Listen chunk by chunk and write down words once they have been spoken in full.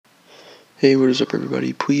Hey, what is up,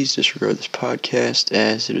 everybody? Please disregard this podcast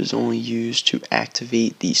as it is only used to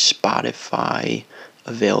activate the Spotify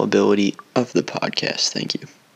availability of the podcast. Thank you.